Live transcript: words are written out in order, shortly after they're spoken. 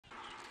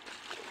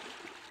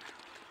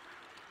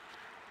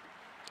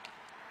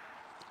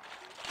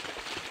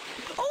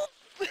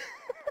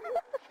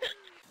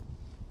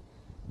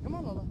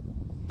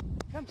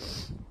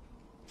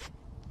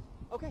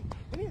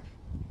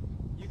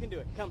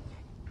Come.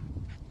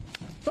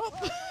 Oh.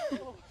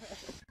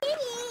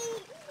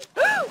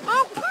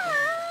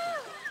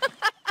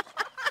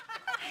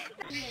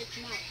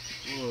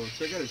 Whoa,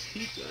 check out his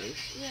teeth, guys.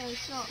 Yeah,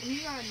 he's not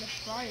in the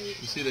fight.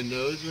 You see the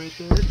nose right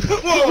there?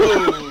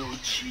 Whoa!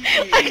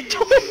 Jeez. I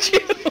told you!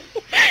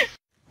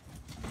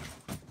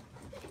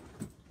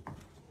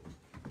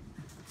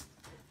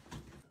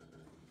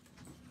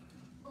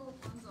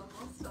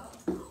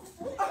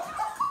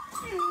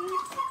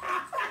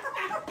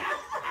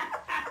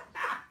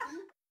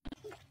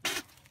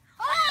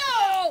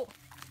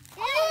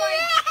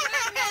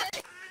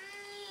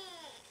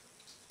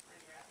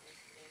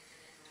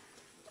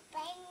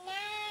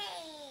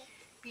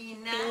 Be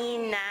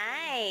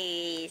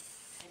nice.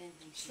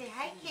 Say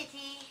hi,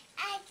 kitty.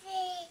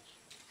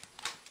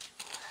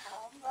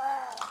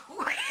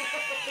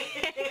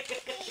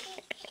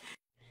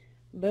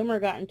 Boomer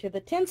got into the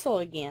tinsel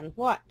again.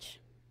 Watch.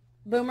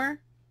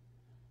 Boomer,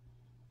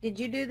 did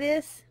you do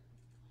this?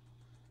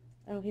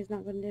 Oh, he's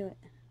not going to do it.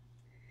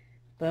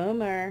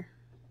 Boomer,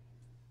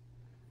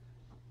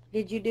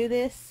 did you do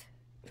this?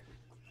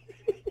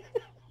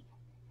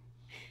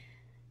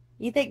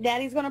 You think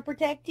Daddy's going to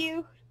protect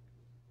you?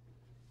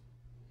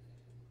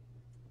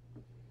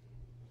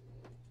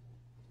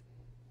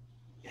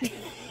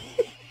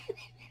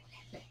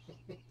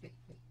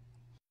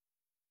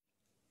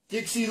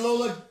 Dixie,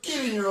 Lola,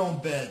 get in your own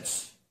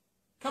beds.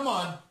 Come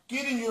on,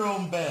 get in your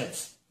own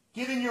beds.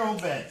 Get in your own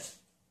beds.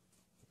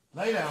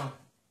 Lay down.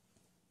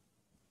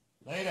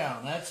 Lay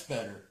down, that's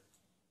better.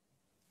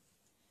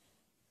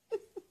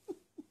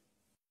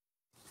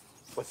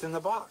 What's in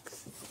the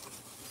box?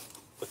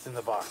 What's in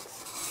the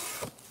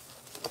box?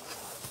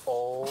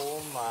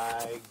 Oh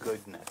my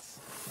goodness.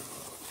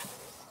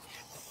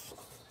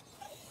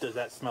 Does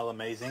that smell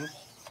amazing?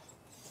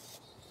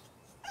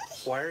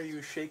 Why are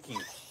you shaking?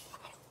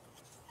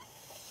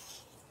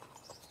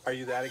 Are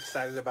you that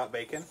excited about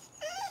bacon?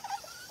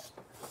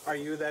 Are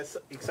you that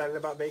excited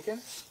about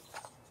bacon?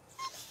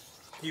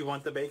 Do you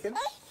want the bacon?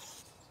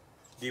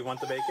 Do you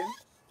want the bacon?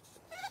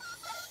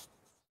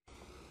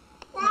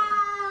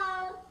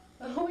 No!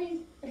 Oh, he's...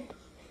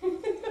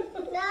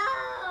 No!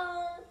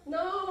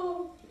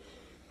 No!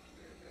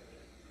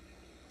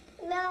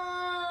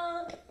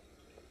 No!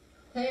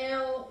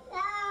 Help!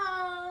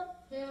 No!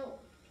 Help!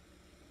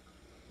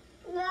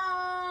 No!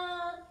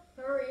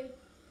 Hurry!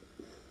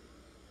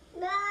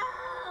 No!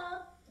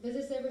 Does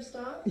this ever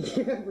stop? Yeah,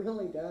 it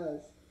really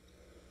does.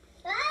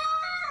 Ah!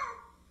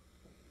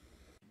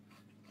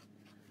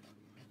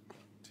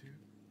 2,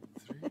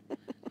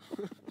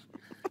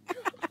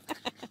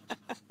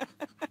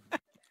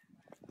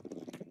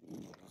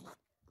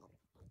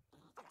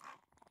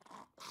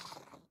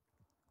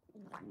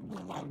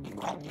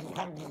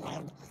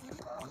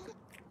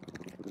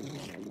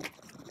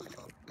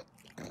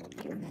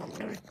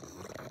 3.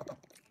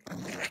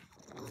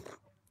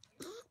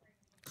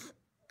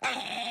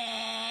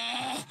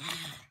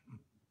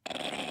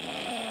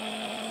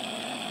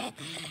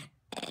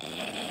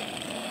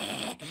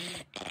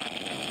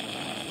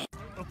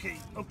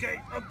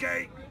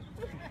 Okay.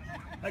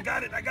 I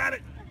got it.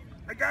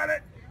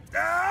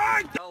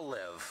 Ah! I'll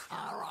live.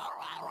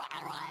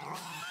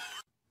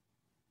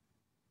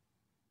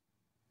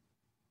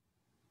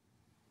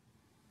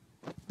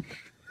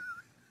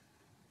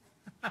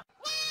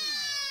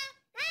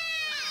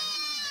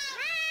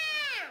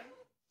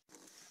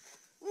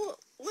 Well,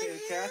 what Hey,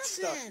 cat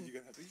stuff. happened?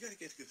 You gotta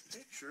get a good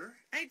picture.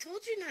 I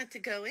told you not to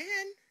go in.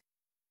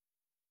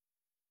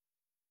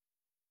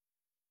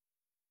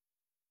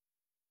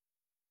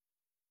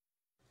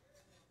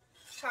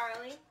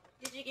 Charlie,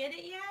 did you get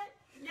it yet?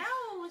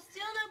 No,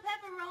 still no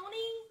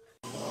pepperoni?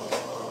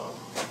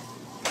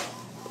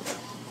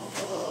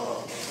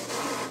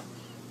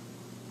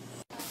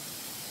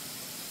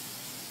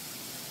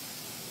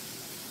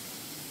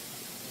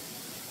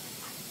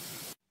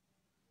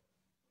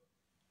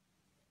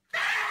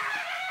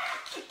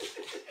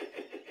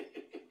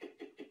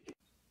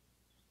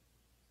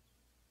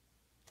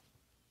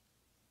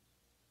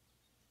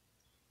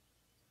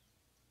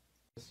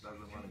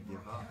 Doesn't want to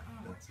give up.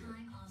 That's it.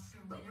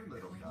 Stubborn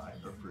little guy,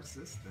 or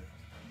persistent.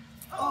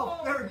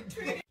 Oh, very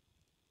good.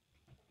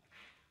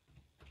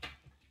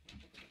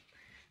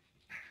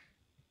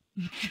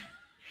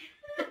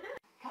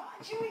 Come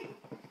on, Chewy.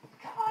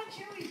 Come on,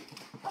 Chewy.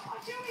 Come on,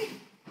 Chewy.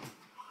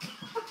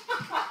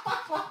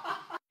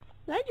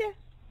 Like ya.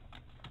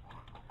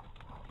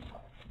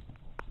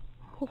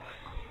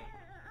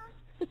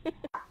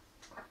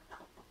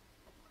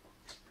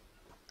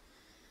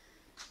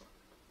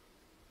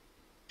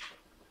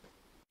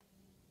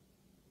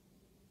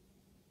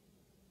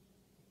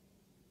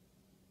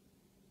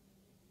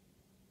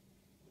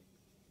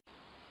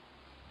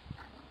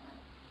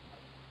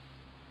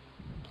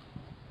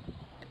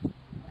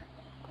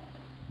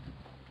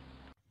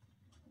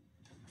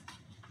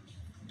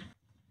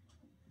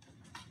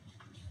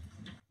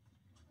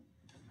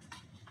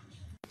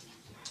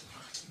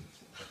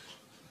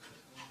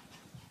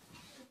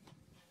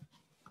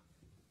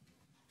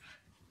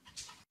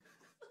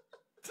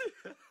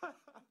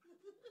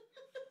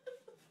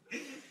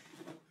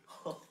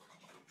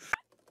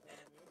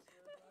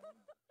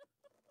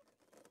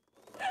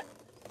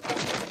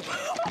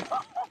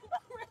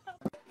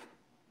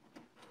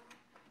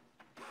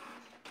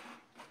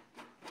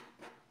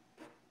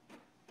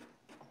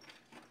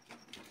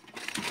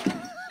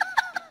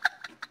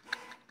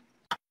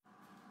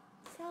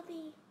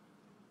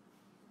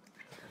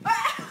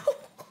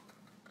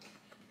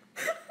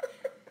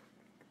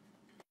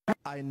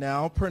 I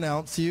now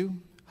pronounce you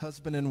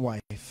husband and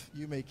wife.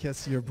 You may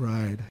kiss your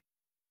bride.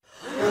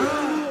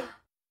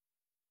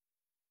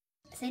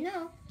 Say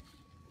no.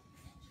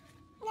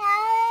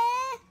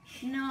 No.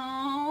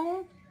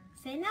 No.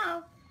 Say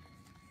no.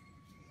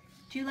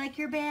 Do you like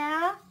your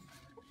bath?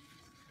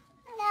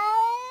 No.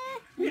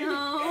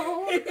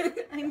 No.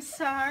 I'm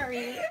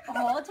sorry.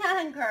 Hold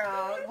on,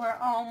 girl. We're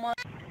almost...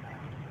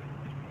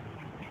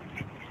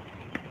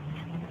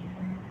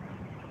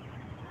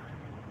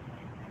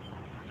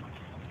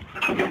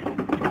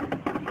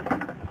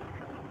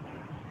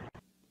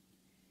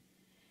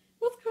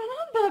 What's going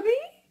on, Bubby?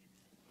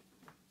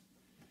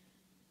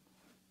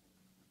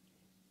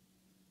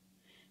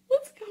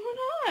 What's going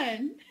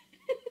on?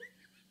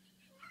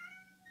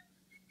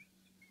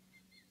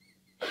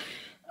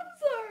 I'm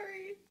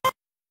sorry.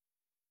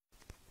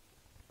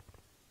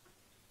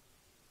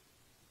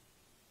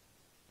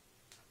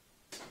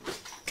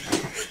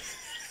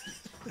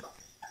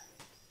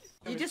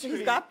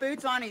 He's got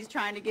boots on. He's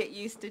trying to get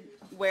used to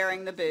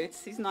wearing the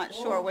boots. He's not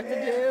sure what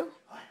to do.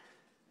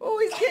 Oh,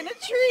 he's getting a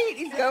treat.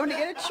 He's going to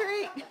get a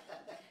treat.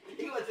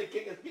 He wants to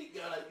kick his feet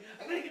going like,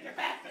 I'm going to get your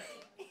faster.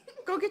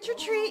 Go get your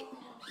treat.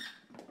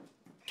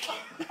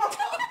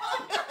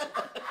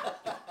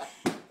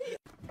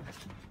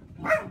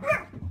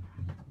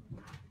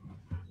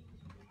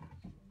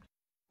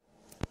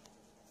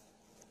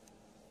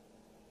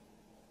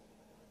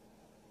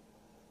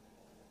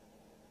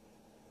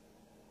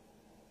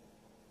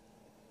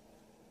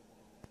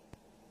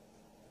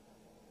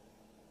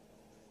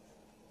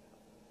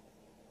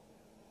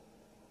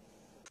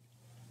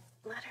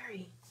 Let her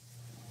eat.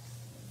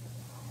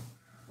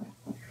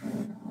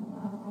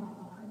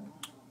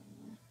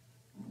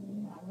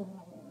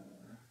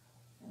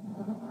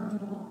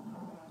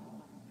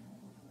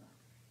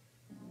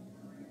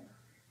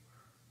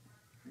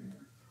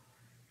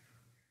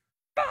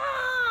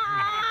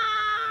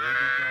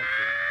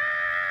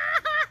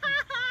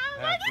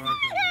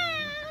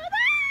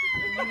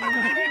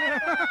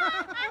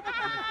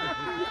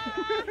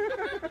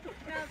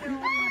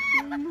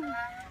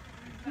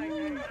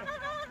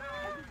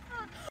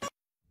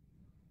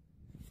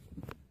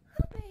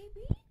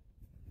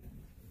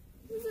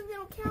 Who's a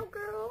little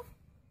cowgirl?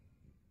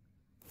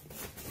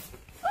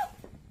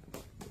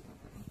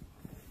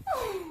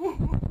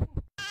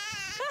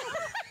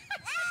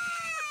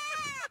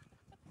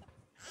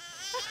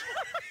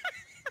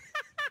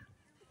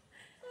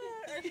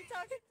 Are you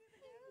talking to the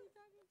goat?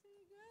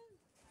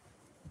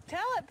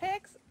 Tell it,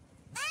 Pix.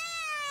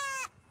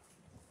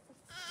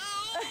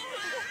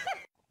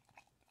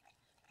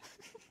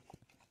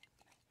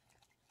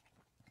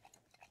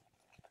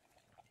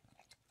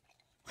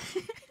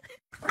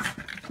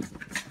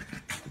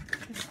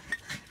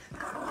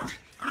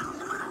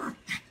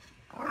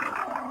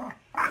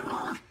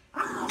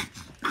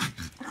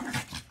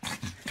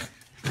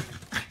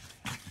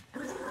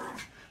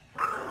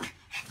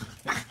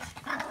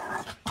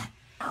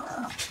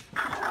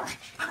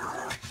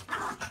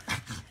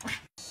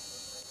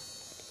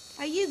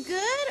 Are you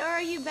good or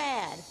are you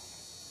bad?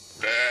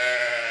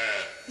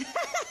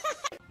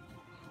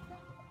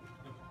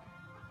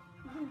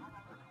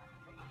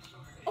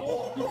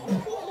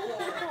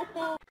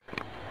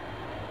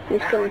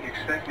 How do you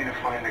expect me to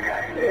find the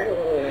guy who did?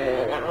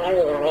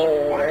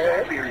 What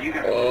exactly are you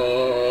going to do?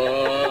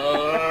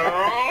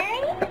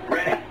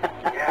 Ready?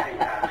 Yeah.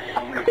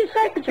 Did you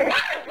take a bite of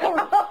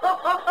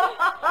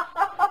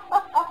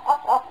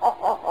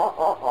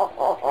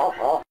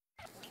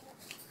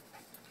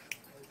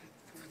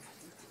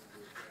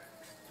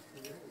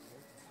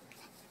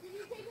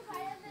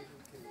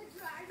the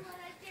dried one?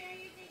 I dare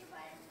you take a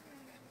bite of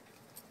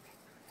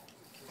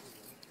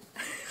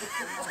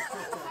the